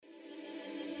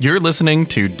You're listening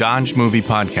to Dodge Movie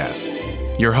Podcast.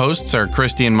 Your hosts are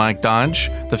Christy and Mike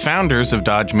Dodge, the founders of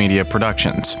Dodge Media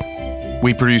Productions.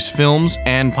 We produce films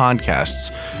and podcasts,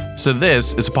 so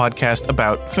this is a podcast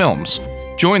about films.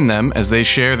 Join them as they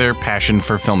share their passion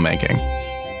for filmmaking.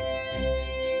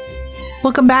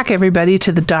 Welcome back, everybody,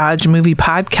 to the Dodge Movie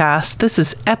Podcast. This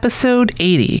is episode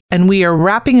 80, and we are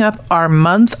wrapping up our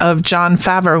month of Jon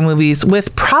Favreau movies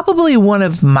with probably one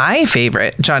of my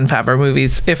favorite Jon Favreau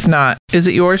movies, if not. Is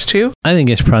it yours too? I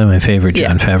think it's probably my favorite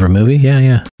Jon Favreau movie.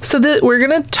 Yeah. So we're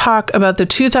going to talk about the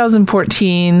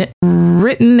 2014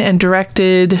 written and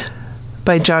directed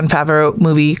by Jon Favreau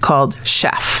movie called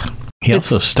Chef. He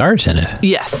also stars in it.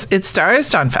 Yes, it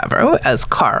stars Jon Favreau as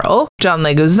Carl, John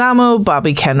Leguizamo,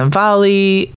 Bobby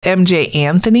Cannavale, MJ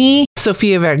Anthony,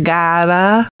 Sofia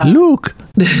Vergara, Luke,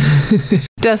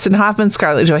 Dustin Hoffman,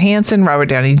 Scarlett Johansson, Robert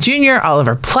Downey Jr.,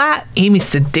 Oliver Platt, Amy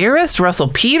Sedaris, Russell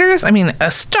Peters. I mean, a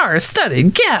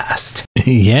star-studded cast.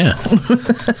 Yeah.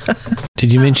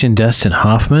 Did you mention Dustin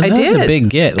Hoffman? I did. That was a big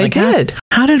get. I did.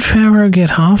 How did Favreau get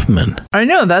Hoffman? I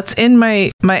know. That's in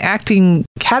my acting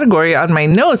category on my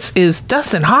notes is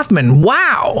Dustin Hoffman.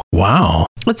 Wow.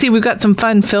 Let's see. We've got some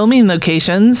fun filming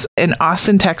locations. In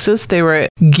Austin, Texas, they were at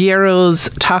Guerro's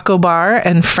Taco Bar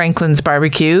and Franklin's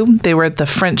Barbecue. They were at the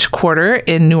French Quarter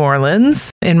in New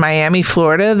Orleans. In Miami,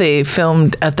 Florida, they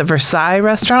filmed at the Versailles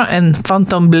Restaurant and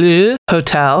Fontainebleau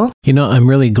Hotel. You know, I'm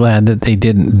really glad that they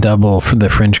didn't double for the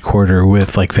French Quarter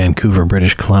with like Vancouver,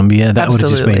 British Columbia. That would have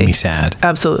just made me sad.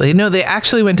 Absolutely. No, they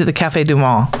actually went to the Café du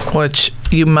Monde, which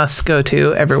you must go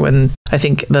to. Everyone, I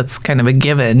think that's kind of a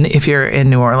given if you're in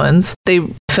New Orleans. They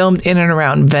filmed in and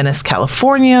around Venice,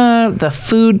 California, the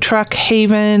Food Truck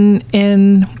Haven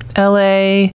in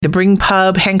LA, the Bring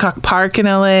Pub, Hancock Park in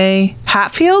LA,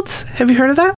 Hatfields. Have you heard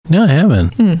of that? No, I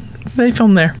haven't. They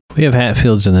filmed there. We have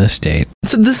Hatfields in this state.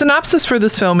 So the synopsis for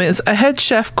this film is a head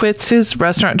chef quits his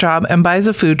restaurant job and buys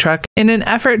a food truck in an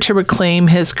effort to reclaim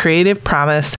his creative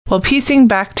promise while piecing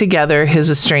back together his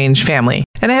estranged family.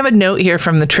 And I have a note here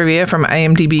from the trivia from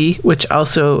IMDb, which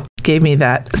also gave me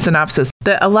that synopsis,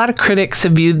 that a lot of critics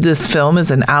have viewed this film as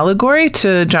an allegory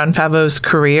to Jon Favreau's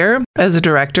career as a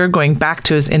director, going back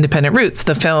to his independent roots,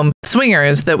 the film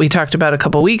Swingers that we talked about a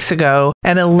couple weeks ago,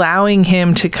 and allowing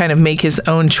him to kind of make his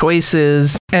own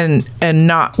choices and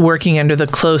not working under the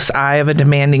close eye of a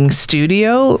demanding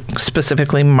studio,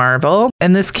 specifically Marvel.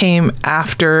 And this came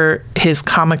after his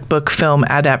comic book film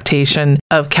adaptation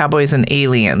of Cowboys and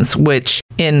Aliens, which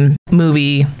in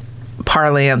movie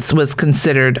parlance was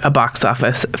considered a box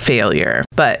office failure.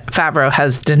 But Favreau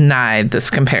has denied this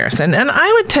comparison. And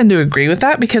I would tend to agree with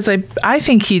that because I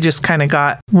think he just kind of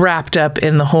got wrapped up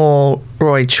in the whole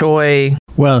Roy Choi.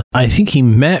 Well, I think he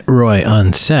met Roy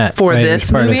on set for this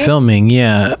as part movie? of filming.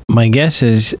 Yeah, my guess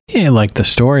is he liked the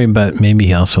story, but maybe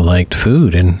he also liked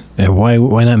food. And why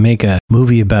not make a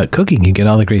movie about cooking? You get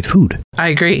all the great food. I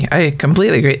agree. I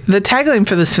completely agree. The tagline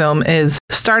for this film is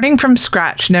 "Starting from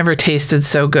scratch never tasted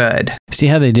so good." See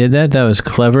how they did that? That was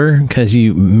clever because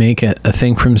you make a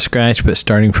thing from scratch, but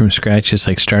starting from scratch is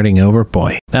like starting over.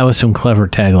 Boy, that was some clever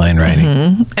tagline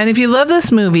writing. And if you love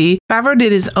this movie, Favreau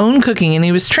did his own cooking and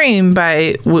he was trained by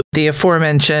the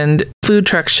aforementioned food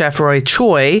truck chef Roy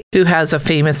Choi, who has a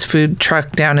famous food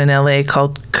truck down in LA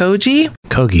called Kogi.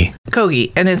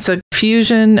 And it's a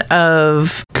fusion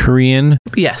of Korean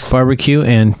barbecue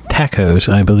and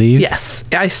tacos, I believe. Yes.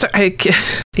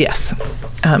 Yes.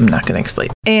 I'm not going to explain.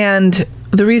 And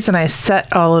the reason I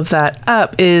set all of that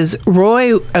up is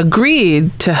Roy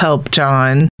agreed to help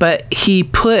Jon, but he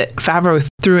put Favreau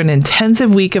through an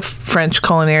intensive week of French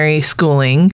culinary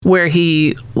schooling where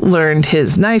he learned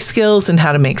his knife skills and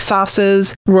how to make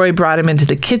sauces. Roy brought him into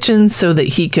the kitchen so that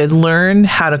he could learn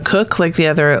how to cook like the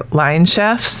other line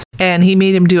chefs. And he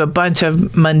made him do a bunch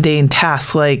of mundane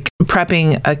tasks like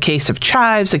prepping a case of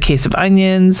chives, a case of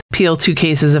onions, peel 2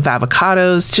 cases of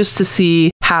avocados, just to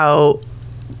see how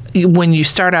when you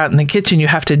start out in the kitchen, you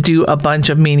have to do a bunch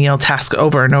of menial tasks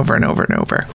over and over and over and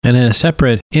over. And in a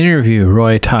separate interview,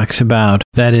 Roy talks about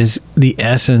that is the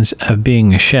essence of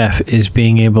being a chef is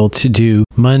being able to do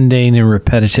mundane and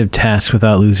repetitive tasks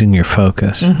without losing your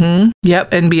focus.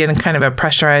 Yep, and be in a kind of a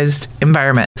pressurized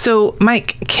environment. So,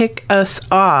 Mike, kick us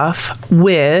off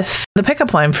with the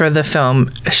pickup line for the film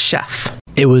Chef.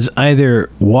 it was either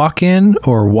walk-in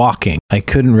or walking. I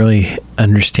couldn't really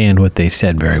understand what they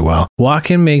said very well.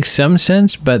 Walk-in makes some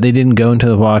sense, but they didn't go into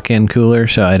the walk-in cooler,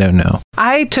 so I don't know.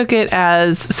 I took it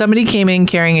as somebody came in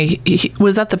carrying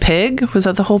was that the pig? Was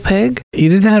that the whole pig?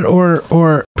 Either that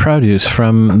or produce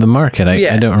from the market.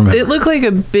 I don't remember. It looked like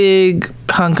a big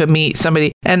hunk of meat,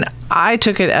 somebody. And I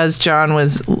took it as John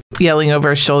was yelling over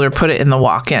his shoulder, put it in the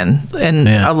walk-in. And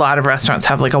a lot of restaurants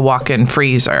have like a walk-in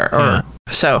freezer.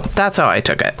 So that's how I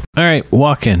took it. All right,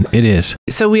 walk-in. It is.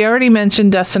 So we already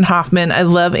mentioned Dustin Hoffman. I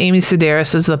love Amy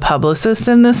Sedaris as the publicist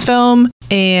in this film.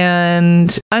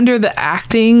 And under the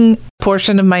acting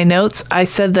portion of my notes, I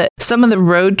said that some of the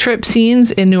road trip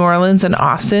scenes in New Orleans and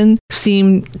Austin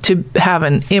seem to have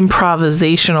an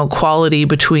improvisational quality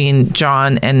between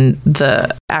John and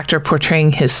the actor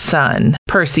portraying his son,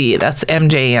 Percy. That's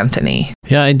MJ Anthony.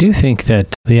 Yeah, I do think that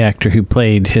the actor who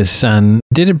played his son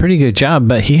did a pretty good job,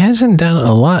 but he hasn't done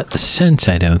a lot since,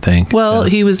 I don't think. Well,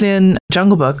 he was in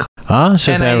Jungle Book. Ah,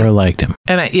 so Favreau liked him.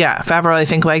 And Favreau, I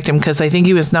think, liked him because I think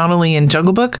he was not only in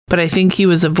Jungle Book, but I think he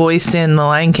was a voice in The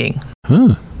Lion King.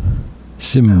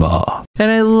 Simba.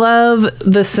 And I love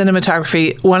the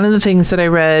cinematography. One of the things that I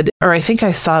read, or I think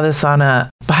I saw this on a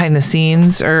behind the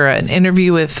scenes or an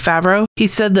interview with Favreau, he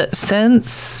said that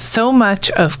since so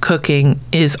much of cooking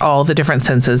is all the different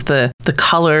senses, the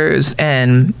colors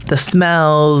and the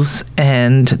smells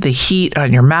and the heat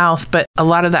on your mouth, but a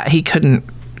lot of that he couldn't,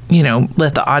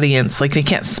 let the audience, like they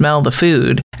can't smell the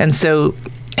food. And so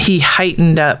he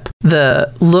heightened up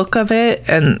the look of it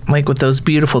and like with those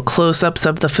beautiful close-ups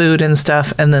of the food and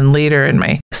stuff. And then later in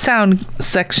my sound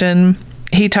section,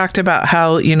 he talked about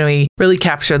how, he really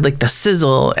captured like the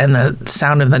sizzle and the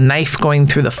sound of the knife going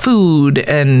through the food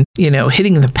and,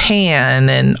 hitting the pan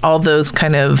and all those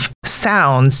kind of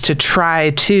sounds to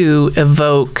try to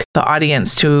evoke the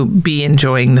audience to be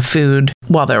enjoying the food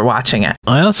while they're watching it.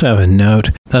 I also have a note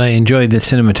that I enjoyed the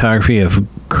cinematography of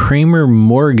Kramer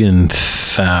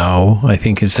Morgenthau, I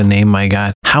think is the name I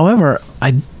got. However,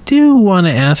 I do want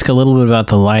to ask a little bit about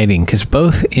the lighting, because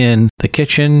both in the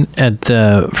kitchen at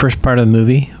the first part of the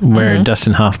movie, where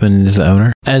Dustin Hoffman is the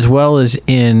owner, as well as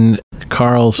in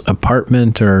Carl's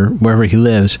apartment or wherever he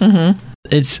lives,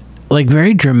 it's like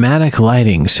very dramatic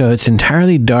lighting. So it's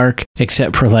entirely dark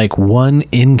except for like one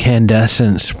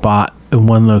incandescent spot in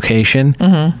one location.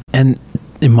 And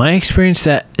in my experience,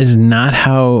 that is not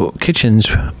how kitchens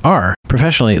are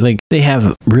professionally. Like they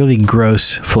have really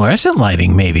gross fluorescent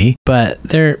lighting maybe, but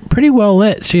they're pretty well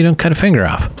lit so you don't cut a finger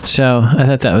off. So I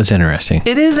thought that was interesting.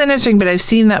 It is interesting, but I've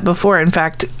seen that before. In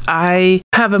fact, I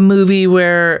have a movie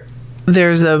where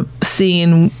there's a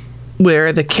scene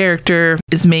where the character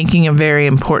is making a very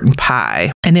important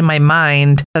pie. And in my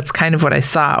mind, that's kind of what I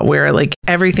saw, where like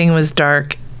everything was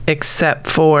dark except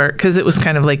for, because it was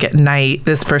kind of like at night,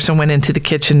 this person went into the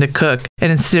kitchen to cook,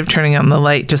 and instead of turning on the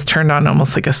light, just turned on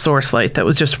almost like a source light that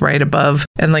was just right above,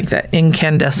 and like that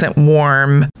incandescent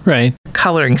warm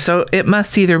coloring. So it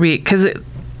must either be, because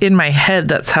in my head,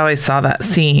 that's how I saw that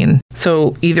scene.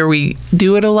 So either we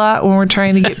do it a lot when we're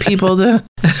trying to get people to...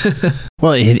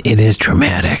 Well, it is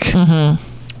dramatic.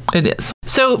 It is.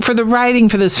 So for the writing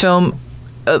for this film,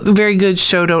 a very good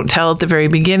show don't tell at the very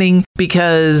beginning,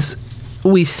 because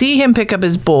we see him pick up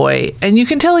his boy, and you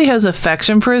can tell he has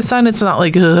affection for his son. It's not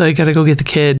like, I gotta go get the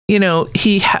kid.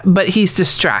 But he's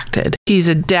distracted. He's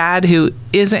a dad who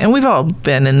isn't, and we've all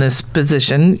been in this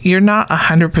position. You're not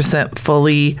 100%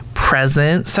 fully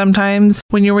present sometimes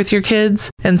when you're with your kids.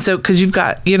 And so, because you've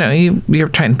got, you're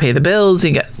trying to pay the bills,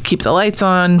 you got to keep the lights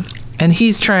on. And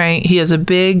he has a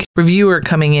big reviewer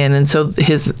coming in, and so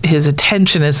his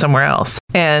attention is somewhere else.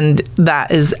 And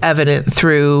that is evident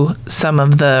through some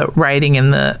of the writing in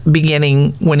the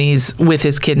beginning when he's with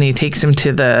his kid and he takes him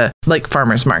to the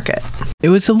farmer's market. It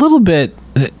was a little bit,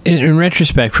 in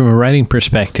retrospect, from a writing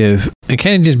perspective, it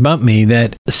kind of just bumped me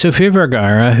that Sofia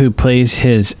Vergara, who plays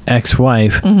his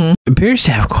ex-wife, appears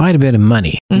to have quite a bit of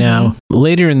money. Now,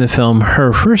 later in the film,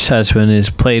 her first husband is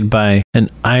played by an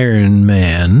Iron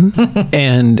Man,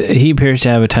 and he appears to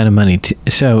have a ton of money.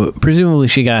 So presumably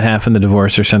she got half in the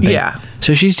divorce or something. Yeah.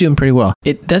 So she's doing pretty well.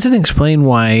 It doesn't explain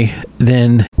why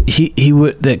then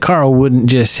that Carl wouldn't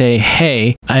just say,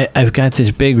 hey, I've got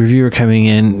this big reviewer coming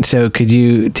in, so could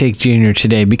you take Junior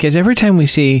today? Because every time we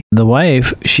see the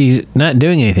wife, she's not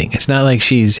doing anything. It's not like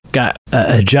she's got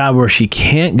a job where she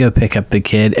can't go pick up the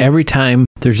kid. Every time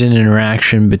there's an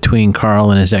interaction between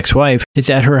Carl and his ex-wife, it's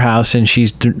at her house and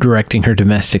she's directing her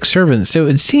domestic servants. So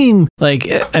it seemed like,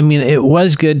 it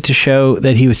was good to show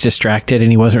that he was distracted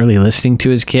and he wasn't really listening to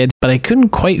his kid, but I couldn't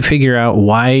quite figure out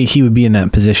why he would be in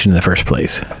that position in the first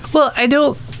place. Well,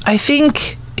 I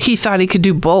think he thought he could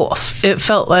do both. It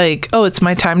felt like, oh, it's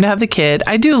my time to have the kid.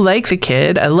 I do like the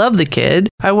kid. I love the kid.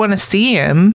 I want to see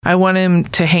him. I want him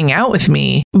to hang out with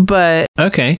me. But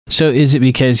okay. So is it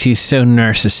because he's so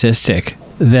narcissistic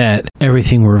that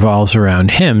everything revolves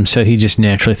around him? So he just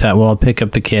naturally thought, well, I'll pick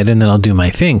up the kid and then I'll do my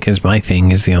thing because my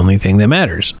thing is the only thing that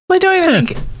matters. Well, I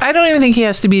don't even think he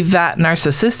has to be that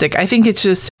narcissistic. I think it's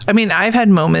just, I mean, I've had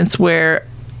moments where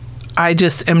I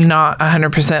just am not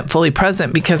 100% fully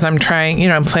present because I'm trying,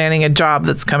 I'm planning a job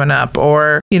that's coming up,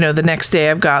 or, the next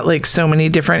day I've got like so many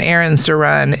different errands to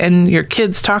run, and your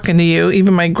kids talking to you,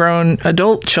 even my grown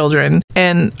adult children.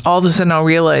 And all of a sudden I'll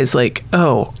realize like,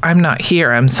 oh, I'm not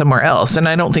here. I'm somewhere else. And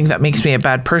I don't think that makes me a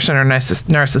bad person or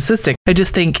narcissistic. I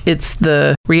just think it's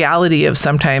the reality of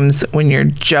sometimes when you're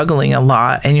juggling a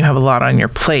lot and you have a lot on your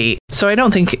plate. So I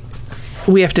don't think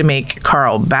we have to make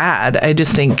Carl bad. I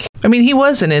just think, he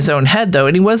was in his own head though,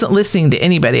 and he wasn't listening to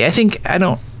anybody. I don't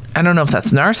know if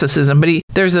that's narcissism, but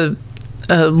there's a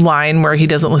line where he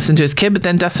doesn't listen to his kid, but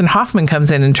then Dustin Hoffman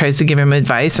comes in and tries to give him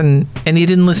advice, and he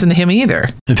didn't listen to him either.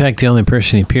 In fact, the only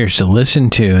person he appears to listen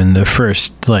to in the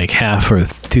first half or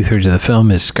 2/3 of the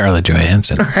film is Scarlett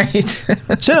Johansson. Right.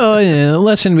 So, the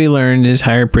lesson we learned is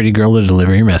hire a pretty girl to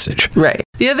deliver your message. Right.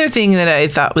 The other thing that I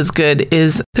thought was good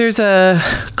is there's a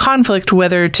conflict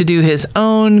whether to do his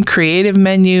own creative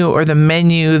menu or the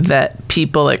menu that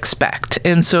people expect.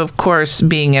 And so, of course,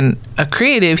 being a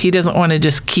creative, he doesn't want to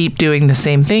just keep doing the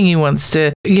same thing. He wants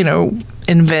to,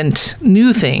 invent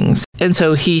new things. And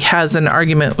so he has an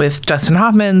argument with Dustin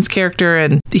Hoffman's character,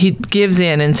 and he gives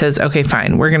in and says, okay,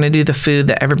 fine, we're going to do the food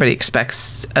that everybody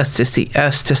expects us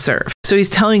to serve. So he's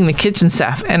telling the kitchen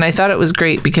staff, and I thought it was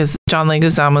great because John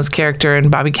Leguizamo's character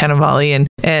and Bobby Cannavale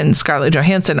and Scarlett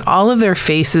Johansson, all of their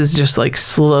faces just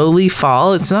slowly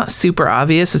fall. It's not super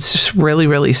obvious. It's just really,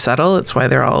 really subtle. It's why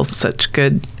they're all such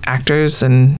good actors.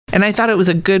 And I thought it was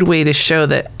a good way to show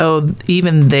that,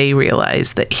 even they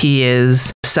realize that he is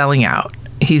selling out.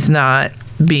 He's not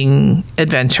being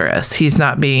adventurous. He's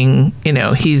not being,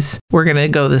 we're going to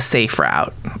go the safe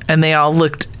route. And they all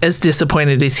looked as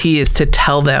disappointed as he is to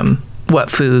tell them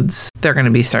what foods they're going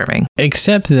to be serving.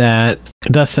 Except that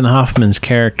Dustin Hoffman's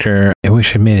character, I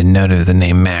wish I made a note of the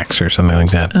name Max or something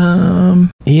like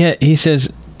that. Yeah, he says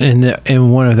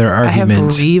in one of their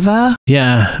arguments, I have Riva.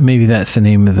 Yeah, maybe that's the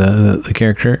name of the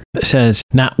character. It says,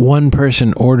 not one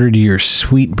person ordered your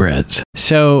sweetbreads.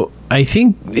 So I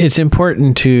think it's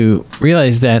important to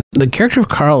realize that the character of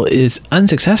Carl is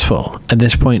unsuccessful at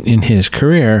this point in his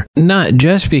career, not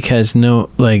just because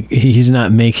he's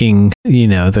not making,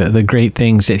 the great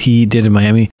things that he did in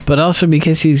Miami, but also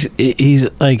because he's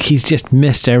just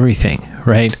missed everything,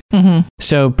 right? Mm-hmm.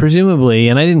 So presumably,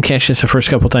 and I didn't catch this the first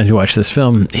couple of times we watched this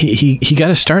film, he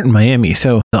got a start in Miami.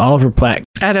 So the Oliver Platt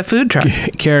at a food truck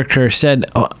character said,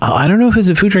 I don't know if it's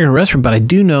a food truck or a restaurant, but I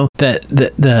do know that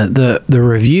the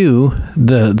review,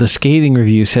 the scathing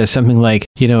review says something like,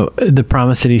 the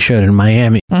promise that he showed in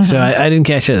Miami. Mm-hmm. So I didn't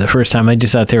catch it the first time. I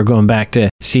just thought they were going back to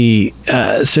see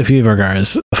Sofia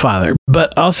Vergara's father.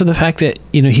 But also the fact that,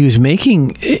 he was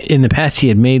making, in the past, he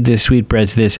had made this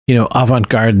sweetbreads, this,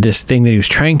 avant-garde, this thing that he was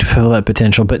trying to fulfill that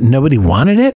potential, but nobody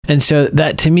wanted it. And so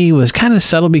that to me was kind of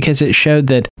subtle because it showed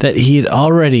that he had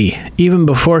already, even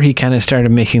before he kind of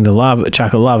started making the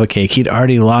chocolate lava cake, he'd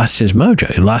already lost his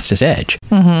mojo. He lost his edge.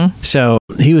 Mm-hmm. So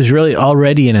he was really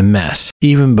already in a mess,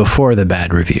 even before the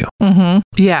bad review. Mm-hmm.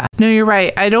 Yeah. No, you're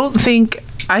right.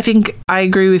 I think I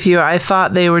agree with you. I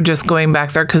thought they were just going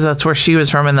back there because that's where she was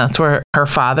from and that's where her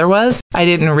father was. I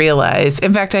didn't realize.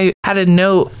 In fact, I had a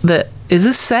note that, is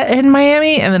this set in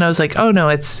Miami? And then I was like, oh no,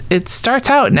 it starts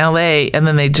out in LA and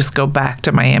then they just go back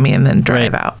to Miami and then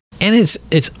drive out. And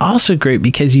it's also great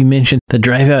because you mentioned the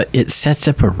drive out, it sets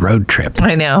up a road trip.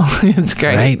 I know. It's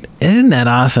great. Right? Isn't that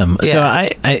awesome? Yeah. So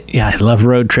I love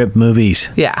road trip movies.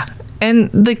 Yeah. And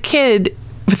the kid,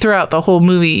 throughout the whole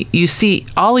movie, you see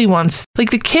all he wants, the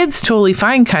kid's totally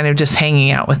fine kind of just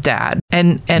hanging out with dad.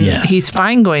 And yes. He's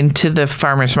fine going to the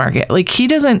farmer's market.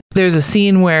 There's a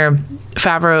scene where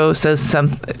Carl says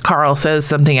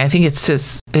something, I think it's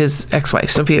his ex-wife,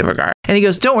 Sofia Vergara. And he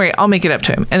goes, don't worry, I'll make it up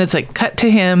to him. And it's cut to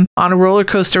him on a roller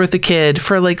coaster with the kid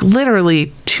for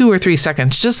literally 2 or 3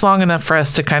 seconds, just long enough for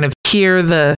us to kind of hear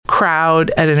the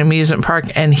crowd at an amusement park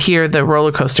and hear the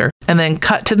roller coaster. And then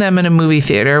cut to them in a movie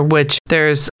theater, which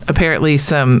there's apparently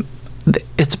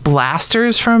it's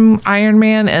blasters from Iron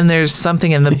Man, and there's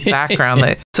something in the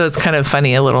background so it's kind of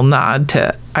funny, a little nod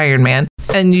to Iron Man.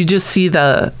 And you just see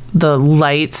the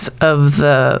lights of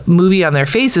the movie on their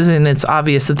faces, and it's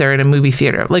obvious that they're in a movie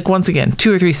theater. Like, once again,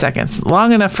 2 or 3 seconds,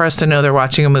 long enough for us to know they're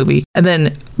watching a movie. And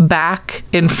then back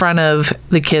in front of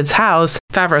the kid's house,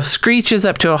 Favreau screeches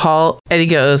up to a halt, and he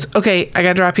goes, okay, I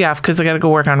gotta drop you off because I gotta go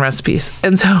work on recipes.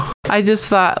 And so I just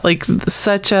thought, like,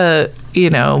 such a,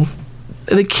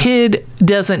 the kid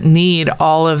doesn't need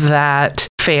all of that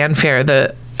fanfare,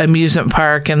 the amusement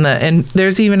park, and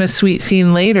there's even a sweet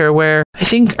scene later where I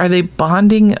think, are they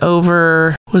bonding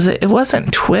over, it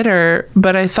wasn't Twitter,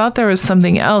 but I thought there was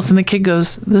something else, and the kid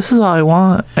goes, this is all I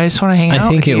want, I just want to hang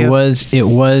out with you. I think it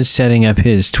was setting up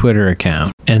his Twitter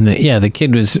account, and the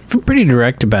kid was pretty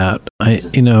direct about,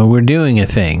 we're doing a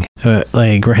thing,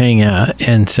 like we're hanging out.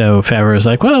 And so Favreau's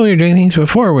like, well, we were doing things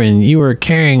before when you were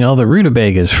carrying all the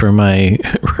rutabagas for my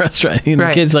restaurant. And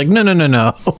the kid's like,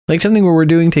 no, like something where we're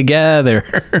doing together.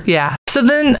 Yeah. So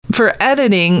then for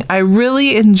editing, I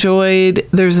really enjoyed,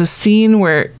 there's a scene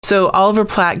where, so Oliver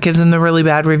Platt gives him the really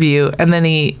bad review, and then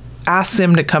he asks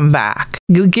him to come back.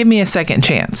 Give me a second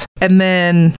chance. And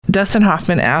then Dustin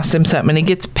Hoffman asks him something, and he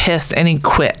gets pissed and he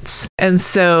quits. And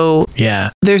so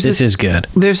this is good.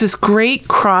 There's this great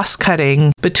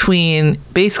cross-cutting between,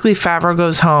 basically Favreau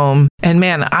goes home, and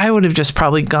man, I would have just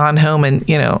probably gone home and,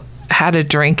 had a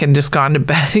drink and just gone to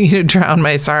bed, drown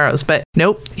my sorrows. But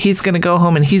nope, he's going to go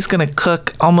home and he's going to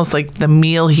cook almost like the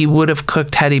meal he would have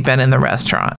cooked had he been in the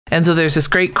restaurant. And so there's this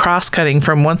great cross-cutting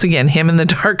from, once again, him in the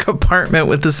dark apartment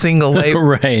with the single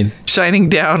light shining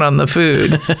down on the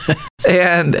food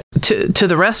and to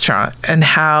the restaurant, and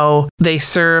how they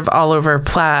serve Oliver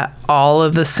Platt all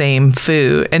of the same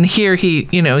food. And here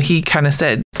he kind of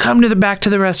said, come back to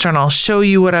the restaurant. I'll show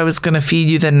you what I was going to feed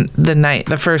you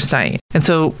the first night. And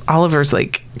so Oliver's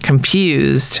like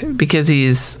confused because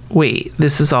wait,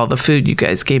 this is all the food you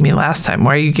guys gave me last time.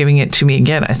 Why are you giving it to me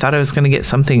again? I thought I was going to get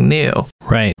something new.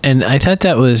 Right. And I thought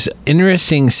that was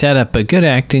interesting setup, but good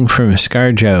acting from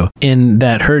ScarJo in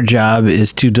that her job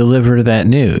is to deliver that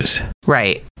news.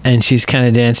 Right. And she's kind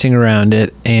of dancing around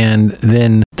it. And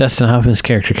then Dustin Hoffman's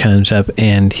character comes up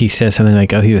and he says something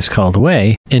like, oh, he was called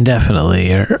away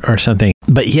indefinitely or something.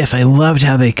 But yes, I loved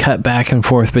how they cut back and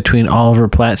forth between Oliver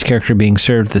Platt's character being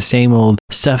served the same old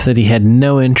stuff that he had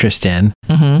no interest in,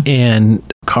 and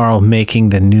Carl making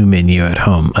the new menu at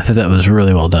home. I thought that was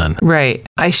really well done. Right.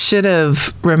 I should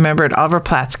have remembered Oliver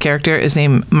Platt's character is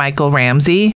named Michael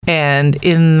Ramsey. And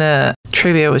in the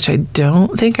trivia, which I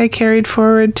don't think I carried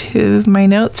forward to my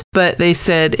notes, but they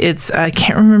said I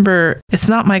can't remember, it's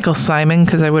not Michael Simon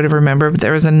because I would have remembered, but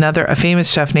there was a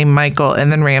famous chef named Michael,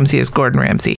 and then Ramsey is Gordon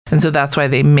Ramsay. And so that's why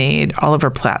they made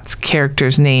Oliver Platt's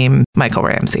character's name Michael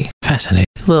Ramsey. Fascinating.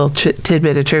 Little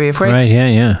tidbit of trivia for you. Right,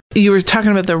 yeah. You were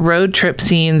talking about the road trip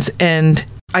scenes, and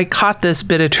I caught this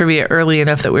bit of trivia early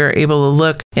enough that we were able to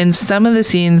look. In some of the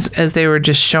scenes, as they were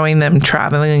just showing them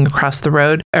traveling across the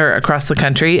road or across the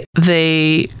country,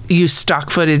 they used stock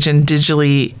footage and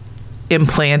digitally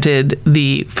implanted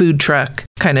the food truck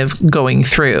kind of going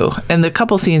through. And the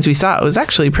couple scenes we saw, it was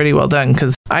actually pretty well done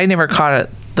because I never caught it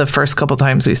the first couple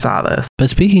times we saw this. But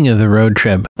speaking of the road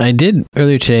trip, I did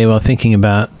earlier today while thinking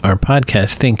about our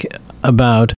podcast, think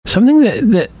about something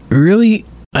that really,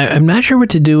 I'm not sure what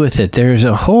to do with it. There's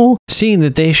a whole scene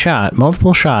that they shot,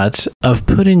 multiple shots of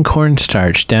putting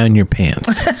cornstarch down your pants.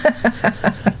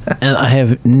 And I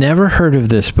have never heard of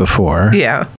this before.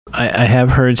 Yeah. I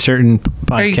have heard certain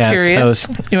podcast hosts.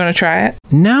 You want to try it?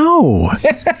 No.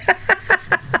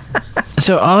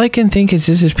 So all I can think is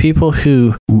this is people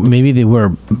who maybe they wear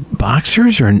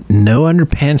boxers or no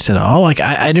underpants at all. Like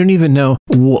I don't even know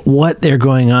what they're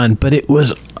going on, but it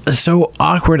was so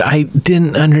awkward. I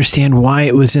didn't understand why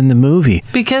it was in the movie.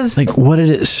 Because like, what did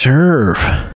it serve?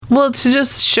 Well, it's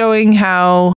just showing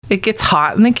how it gets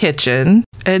hot in the kitchen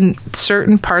and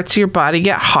certain parts of your body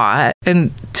get hot,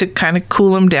 and to kind of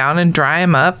cool them down and dry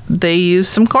them up, they use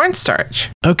some cornstarch.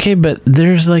 Okay, but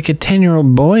there's like a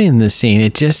 10-year-old boy in the scene.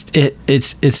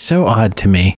 It's so odd to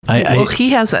me. He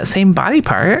has that same body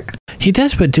part. He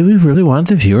does, but do we really want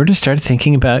the viewer to start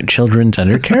thinking about children's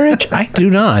undercarriage? I do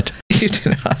not. You do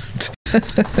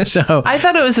not. So I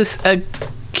thought it was a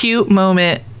cute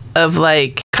moment of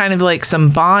kind of like some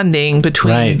bonding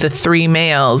between the three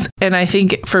males. And I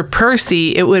think for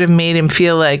Percy, it would have made him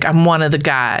feel like I'm one of the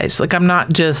guys. Like I'm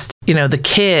not just, the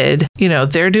kid,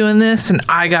 they're doing this and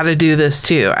I got to do this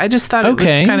too. I just thought it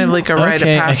was kind of like a rite of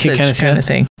passage kind of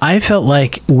thing. I felt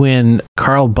like when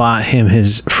Carl bought him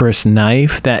his first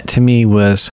knife, that to me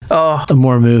was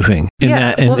more moving.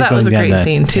 That was a great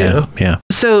scene too. Yeah.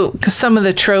 So some of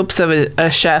the tropes of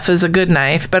a chef is a good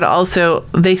knife, but also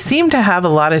they seem to have a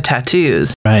lot of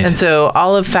tattoos. Right. And so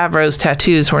all of Favreau's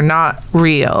tattoos were not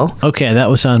real. Okay, I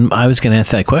was going to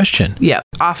ask that question. Yeah.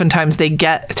 Oftentimes they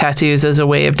get tattoos as a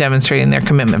way of demonstrating their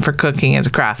commitment for cooking as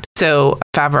a craft. So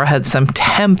Favreau had some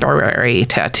temporary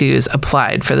tattoos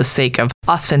applied for the sake of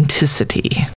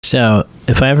authenticity. So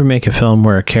if I ever make a film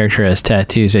where a character has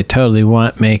tattoos, I totally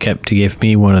want makeup to give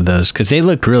me one of those because they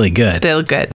looked really good. They look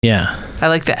good. Yeah. I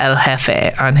like the El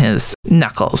Jefe on his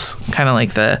knuckles, kind of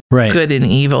like the Right. good and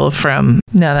evil from,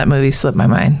 no, that movie slipped my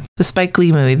mind. The Spike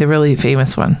Lee movie, the really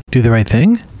famous one. Do the Right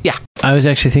Thing? Yeah. I was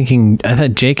actually thinking, I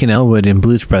thought Jake and Elwood in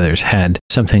Blues Brothers had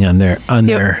something on their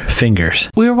fingers.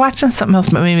 We were watching something else,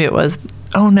 but maybe it was,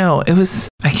 oh no, it was,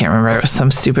 I can't remember. It was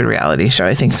some stupid reality show.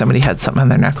 I think somebody had something on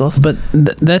their knuckles. But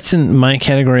that's in my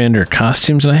category under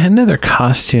costumes. And I had another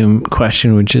costume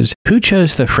question, which is, who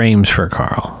chose the frames for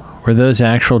Carl? Were those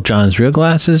actual John's real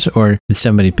glasses, or did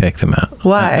somebody pick them out?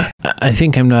 Why? I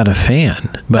think I'm not a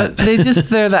fan, but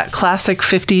they're that classic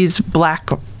 50s black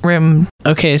rim.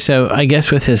 Okay, so I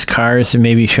guess with his cars, it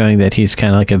may be showing that he's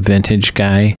kind of like a vintage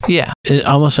guy. Yeah.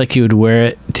 Almost like you would wear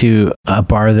it to a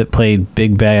bar that played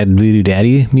Big Bad Voodoo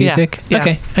Daddy music. Yeah.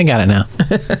 Okay, I got it now.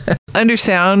 Under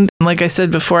sound, like I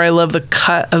said before, I love the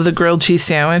cut of the grilled cheese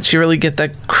sandwich. You really get the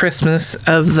crispness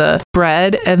of the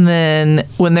bread. And then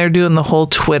when they're doing the whole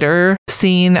Twitter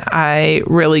scene, I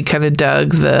really kind of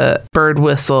dug the bird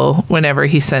whistle whenever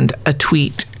he sent a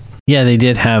tweet. Yeah, they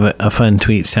did have a fun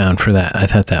tweet sound for that. I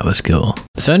thought that was cool.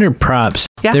 So under props,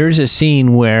 there's a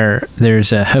scene where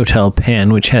there's a hotel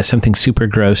pen which has something super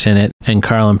gross in it, and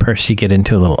Carl and Percy get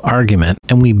into a little argument.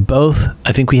 And we both,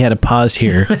 I think we had a pause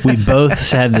here, we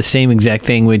both had the same exact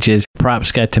thing, which is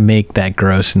props got to make that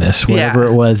grossness. Whatever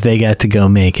it was, they got to go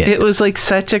make it. It was like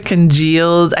such a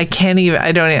congealed, I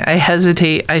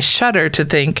hesitate, I shudder to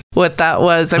think what that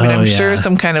was. I mean, I'm sure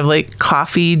some kind of like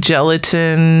coffee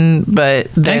gelatin,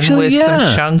 but then actually, with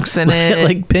some chunks in it.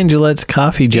 Like Pendulette's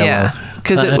coffee jello. Yeah.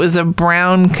 Because it was a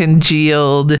brown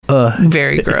congealed,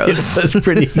 very gross. It was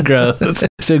pretty gross.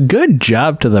 So good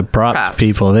job to the props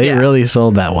people. They really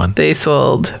sold that one. They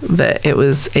sold that it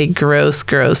was a gross,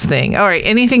 gross thing. All right.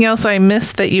 Anything else I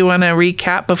missed that you want to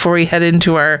recap before we head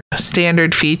into our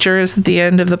standard features at the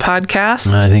end of the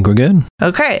podcast? I think we're good.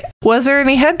 Okay. Was there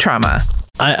any head trauma?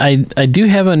 I do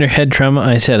have under head trauma,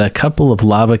 I said a couple of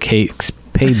lava cakes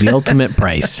paid the ultimate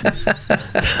price.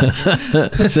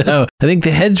 So I think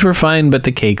the heads were fine, but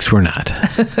the cakes were not.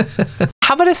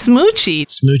 How about a smoochie?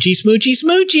 Smoochy, smoochy,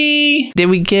 smoochy. Did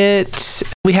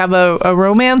we have a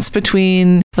romance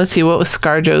between, let's see, what was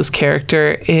ScarJo's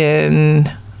character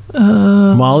in...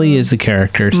 Molly is the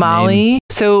character's Molly. name.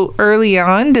 So early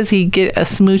on, does he get a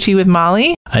smoochie with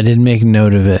Molly? I didn't make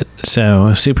note of it.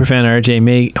 So Superfan RJ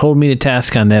may hold me to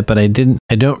task on that, but I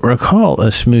don't recall a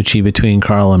smoochie between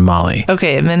Carl and Molly.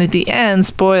 Okay, and then at the end,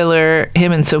 spoiler,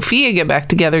 him and Sophia get back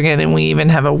together again, and we even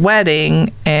have a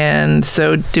wedding. And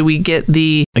so do we get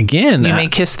the again? You may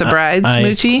kiss the bride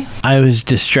smoochie? I was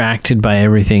distracted by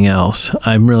everything else.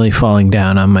 I'm really falling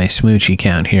down on my smoochie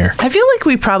count here. I feel like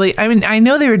we probably, I mean, I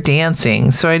know they were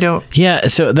dancing, so I don't. Yeah,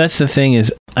 so that's the thing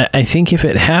is, I think if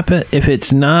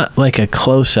it's not like a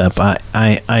close-up,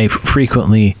 I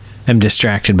frequently am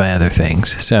distracted by other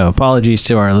things. So apologies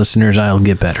to our listeners. I'll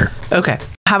get better. Okay.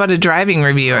 How about a driving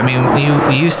review? I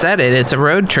mean, you said it. It's a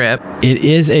road trip. It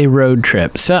is a road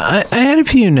trip. So I had a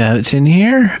few notes in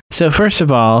here. So first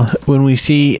of all, when we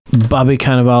see Bobby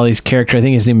Cannavale's character, I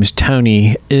think his name is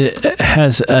Tony, it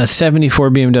has a 74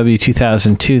 BMW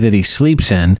 2002 that he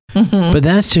sleeps in. Mm-hmm. But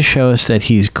that's to show us that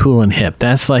he's cool and hip.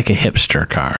 That's like a hipster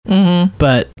car. Mm-hmm.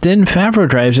 But then Favreau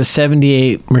drives a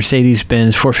 78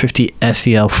 Mercedes-Benz 450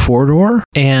 SEL 4-door.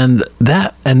 And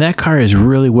that car is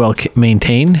really well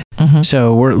maintained. Mm-hmm.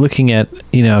 So we're looking at,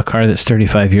 a car that's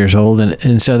 35 years old.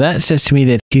 And so that says to me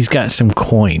that he's got some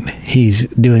coin. He's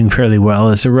doing fairly well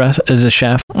as a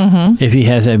chef, mm-hmm. if he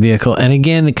has that vehicle. And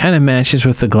again, it kind of matches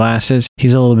with the glasses.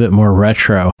 He's a little bit more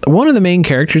retro. One of the main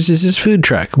characters is his food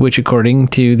truck, which according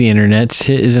to the internet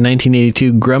is a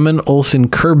 1982 Grumman Olson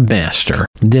Curbmaster.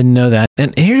 Didn't know that.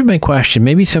 And here's my question.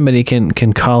 Maybe somebody can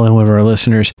call in, one of our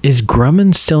listeners. Is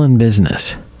Grumman still in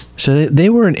business? So they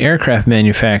were an aircraft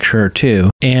manufacturer too.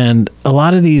 And a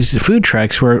lot of these food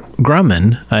trucks were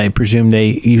Grumman. I presume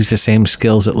they use the same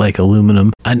skills at like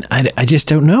aluminum. And I just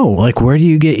don't know. Like, where do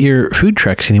you get your food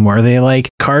trucks anymore? Are they like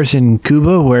cars in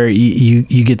Cuba where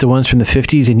you get the ones from the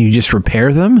 50s and you just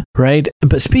repair them, right?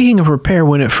 But speaking of repair,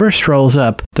 when it first rolls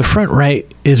up, the front right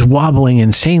is wobbling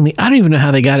insanely. I don't even know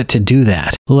how they got it to do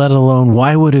that, let alone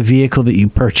why would a vehicle that you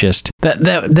purchased,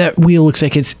 that wheel looks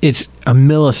like it's a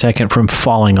millisecond from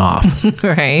falling off.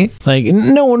 Right. Like,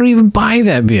 no one would even buy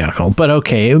that vehicle. But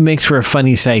okay, it makes for a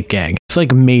funny sight gag. It's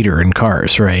like Mater in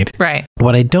Cars, right? Right.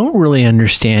 What I don't really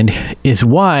understand is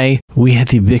why we had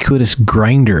the ubiquitous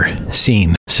grinder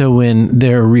scene. So when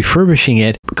they're refurbishing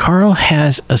it, Carl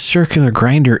has a circular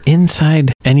grinder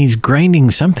inside and he's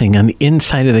grinding something on the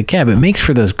inside of the cab. It makes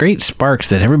for those great sparks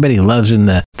that everybody loves in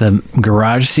the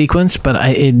garage sequence, but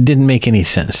it didn't make any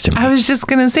sense to me. I was just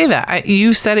going to say that.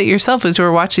 You said it yourself as we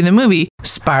were watching the movie.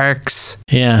 Sparks.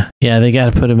 Yeah, they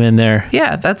got to put them in there.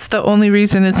 Yeah, that's the only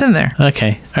reason it's in there.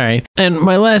 Okay, all right. And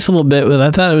my last little bit,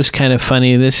 I thought it was kind of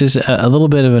funny. This is a little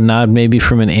bit of a nod maybe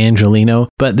from an Angelino,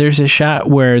 but there's a shot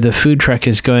where the food truck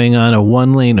is going on a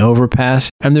one-lane overpass,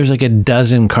 and there's like a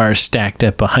dozen cars stacked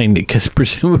up behind it because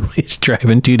presumably it's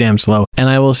driving too damn slow. And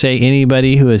I will say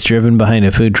anybody who has driven behind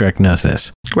a food truck knows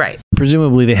this. Right.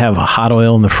 Presumably they have hot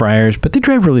oil in the fryers, but they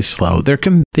drive really slow.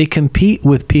 They compete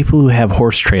with people who have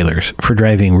horse trailers for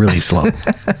driving really slow.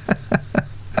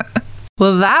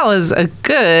 Well, that was a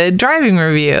good driving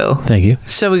review. Thank you.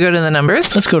 Shall we go to the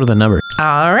numbers? Let's go to the number.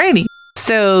 Alrighty.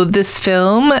 So this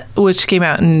film, which came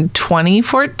out in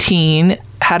 2014,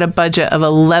 had a budget of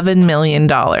 $11 million,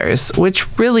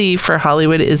 which really for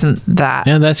Hollywood isn't that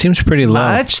that seems pretty low.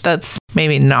 much. That's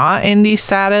maybe not indie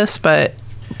status, but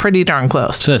pretty darn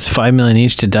close. So that's $5 million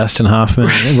each to Dustin Hoffman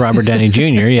and Robert Downey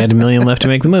Jr. You had $1 million left to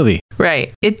make the movie.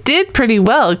 Right. It did pretty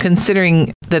well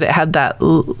considering that it had that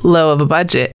low of a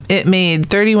budget. It made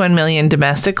 $31 million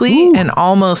domestically and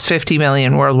almost $50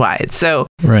 million worldwide. So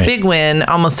big win,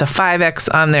 almost a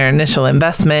 5x on their initial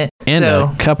investment. And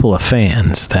a couple of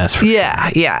fans, that's for sure.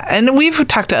 Yeah. And we've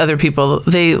talked to other people.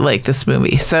 They like this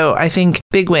movie. So I think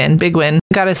big win.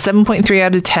 Got a 7.3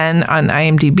 out of 10 on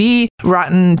IMDb.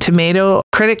 Rotten Tomato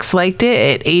critics liked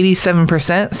it at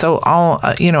 87%. So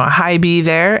a high B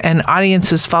there. And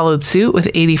audiences followed suit with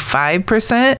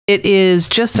 85%. It is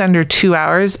just under 2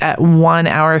 hours at 1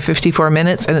 hour 54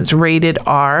 minutes, and it's rated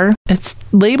R. It's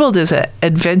labeled as an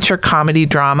adventure comedy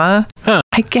drama. Huh.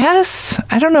 I guess.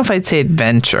 I don't know if I'd say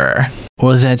adventure.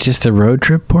 Was that just the road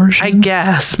trip portion? I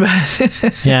guess, but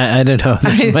yeah, I don't know.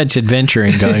 There's much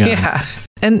adventuring going on. Yeah.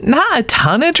 And not a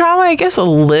ton of drama, I guess a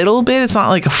little bit. It's not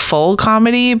like a full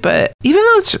comedy, but even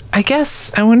though it's,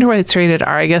 I wonder why it's rated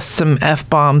R. I guess some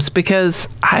F-bombs, because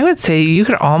I would say you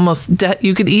could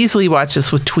easily watch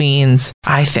this with tweens,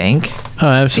 I think. Oh,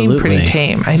 absolutely. It seemed pretty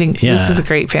tame. I think this is a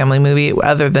great family movie,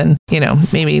 other than,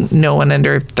 maybe no one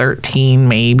under 13,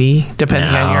 maybe,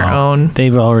 depending on your own.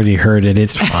 They've already heard it.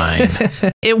 It's fine.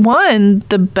 It won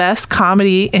the best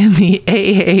comedy in the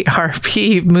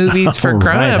AARP Movies for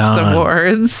Grown-Ups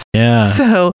Award. Yeah.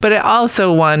 So, but it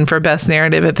also won for Best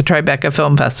Narrative at the Tribeca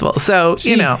Film Festival. So,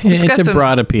 it's a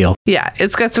broad appeal. Yeah,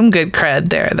 it's got some good cred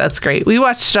there. That's great. We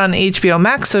watched it on HBO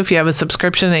Max, so if you have a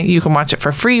subscription, you can watch it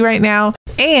for free right now.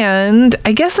 And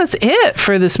I guess that's it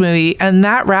for this movie. And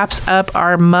that wraps up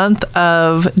our month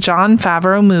of Jon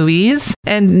Favreau movies.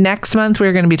 And next month,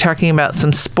 we're going to be talking about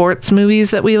some sports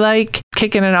movies that we like.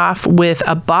 Kicking it off with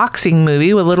a boxing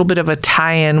movie, with a little bit of a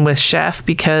tie-in with Chef,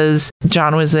 because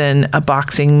John was in a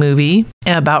boxing movie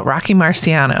about Rocky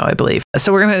Marciano, I believe.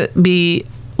 So we're going to be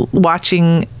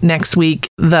watching next week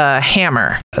The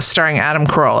Hammer, starring Adam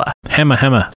Carolla.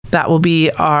 Hammer. That will be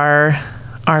our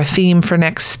theme for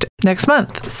next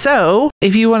month. So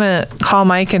if you want to call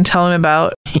Mike and tell him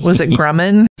about, was it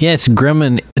Grumman? Yeah, it's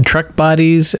Grumman Truck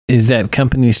Bodies. Is that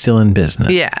company still in business?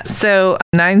 Yeah. So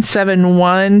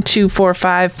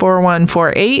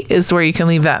 971-245-4148 is where you can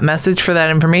leave that message for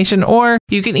that information, or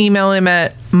you can email him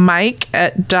at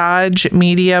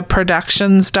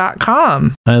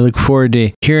mike@dodgemediaproductions.com. I look forward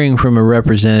to hearing from a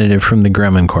representative from the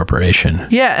Grumman Corporation.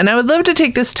 Yeah, and I would love to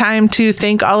take this time to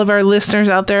thank all of our listeners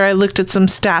out there. I looked at some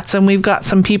stats, and we've got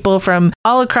some people from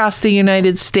all across the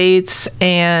United States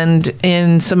and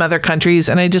in some other countries,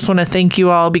 and I just want to thank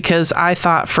you all, because I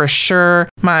thought for sure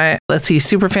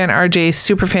Superfan RJ,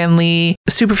 Superfan Lee,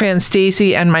 Superfan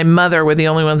Stacy, and my mother were the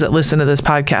only ones that listen to this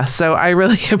podcast. So I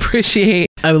really appreciate.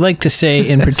 I would like to say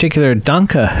in particular,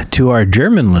 Danke to our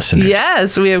German listeners.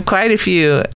 Yes, we have quite a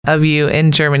few of you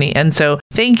in Germany. And so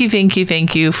thank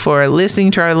you for listening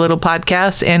to our little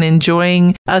podcast and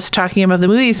enjoying us talking about the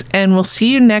movies. And we'll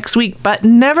see you next week. But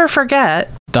never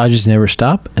forget, Dodges never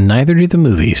stop, and neither do the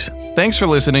movies. Thanks for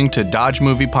listening to Dodge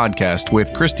Movie Podcast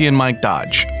with Christy and Mike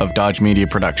Dodge of Dodge Media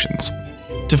Productions.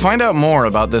 To find out more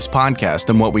about this podcast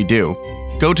and what we do,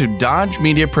 go to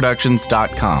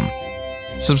dodgemediaproductions.com.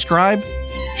 Subscribe,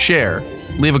 share,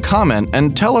 leave a comment,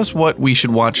 and tell us what we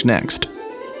should watch next.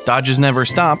 Dodges never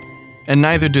stop, and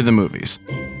neither do the movies.